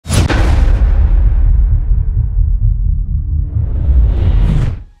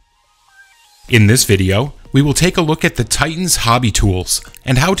In this video, we will take a look at the Titans hobby tools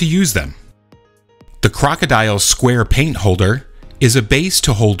and how to use them. The Crocodile Square Paint Holder is a base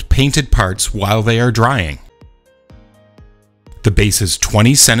to hold painted parts while they are drying. The base is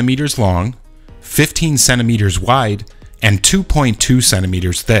 20 centimeters long, 15 centimeters wide, and 2.2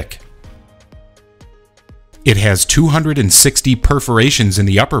 centimeters thick. It has 260 perforations in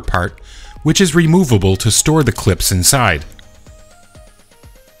the upper part, which is removable to store the clips inside.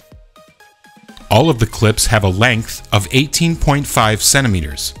 All of the clips have a length of 18.5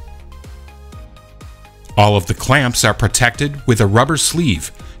 centimeters. All of the clamps are protected with a rubber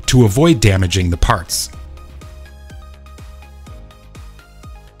sleeve to avoid damaging the parts.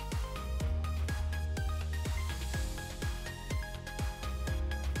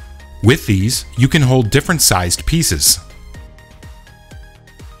 With these, you can hold different sized pieces.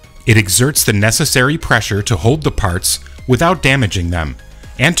 It exerts the necessary pressure to hold the parts without damaging them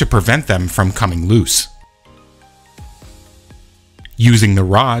and to prevent them from coming loose. Using the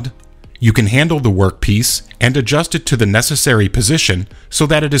rod, you can handle the workpiece and adjust it to the necessary position so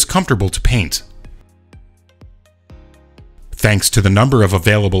that it is comfortable to paint. Thanks to the number of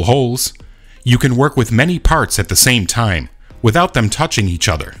available holes, you can work with many parts at the same time without them touching each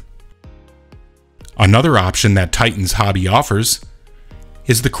other. Another option that Titans Hobby offers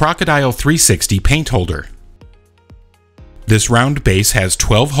is the Crocodile 360 Paint Holder. This round base has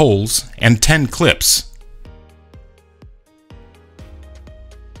 12 holes and 10 clips.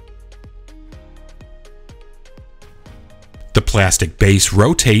 The plastic base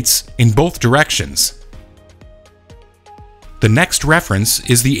rotates in both directions. The next reference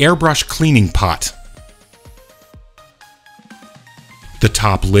is the Airbrush Cleaning Pot. The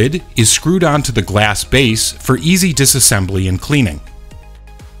top lid is screwed onto the glass base for easy disassembly and cleaning.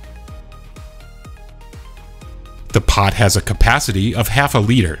 The pot has a capacity of half a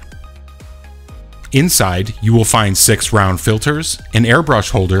liter. Inside, you will find 6 round filters, an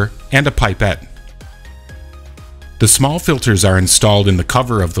airbrush holder, and a pipette. The small filters are installed in the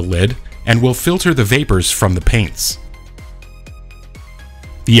cover of the lid and will filter the vapors from the paints.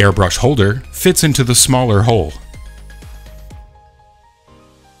 The airbrush holder fits into the smaller hole.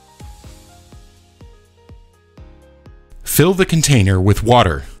 Fill the container with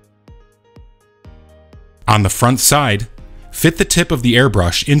water. On the front side, fit the tip of the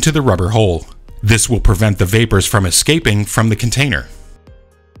airbrush into the rubber hole. This will prevent the vapors from escaping from the container.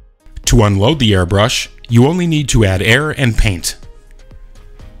 To unload the airbrush, you only need to add air and paint.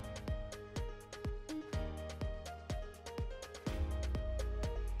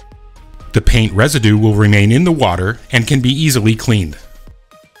 The paint residue will remain in the water and can be easily cleaned.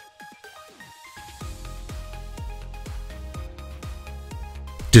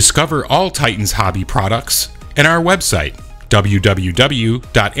 Discover all Titans Hobby products at our website, www.ammo.es.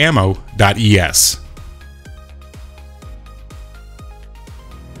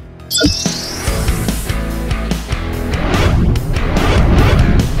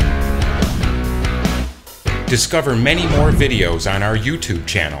 Discover many more videos on our YouTube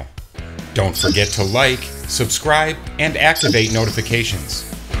channel. Don't forget to like, subscribe, and activate notifications.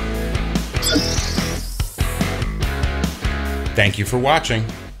 Thank you for watching.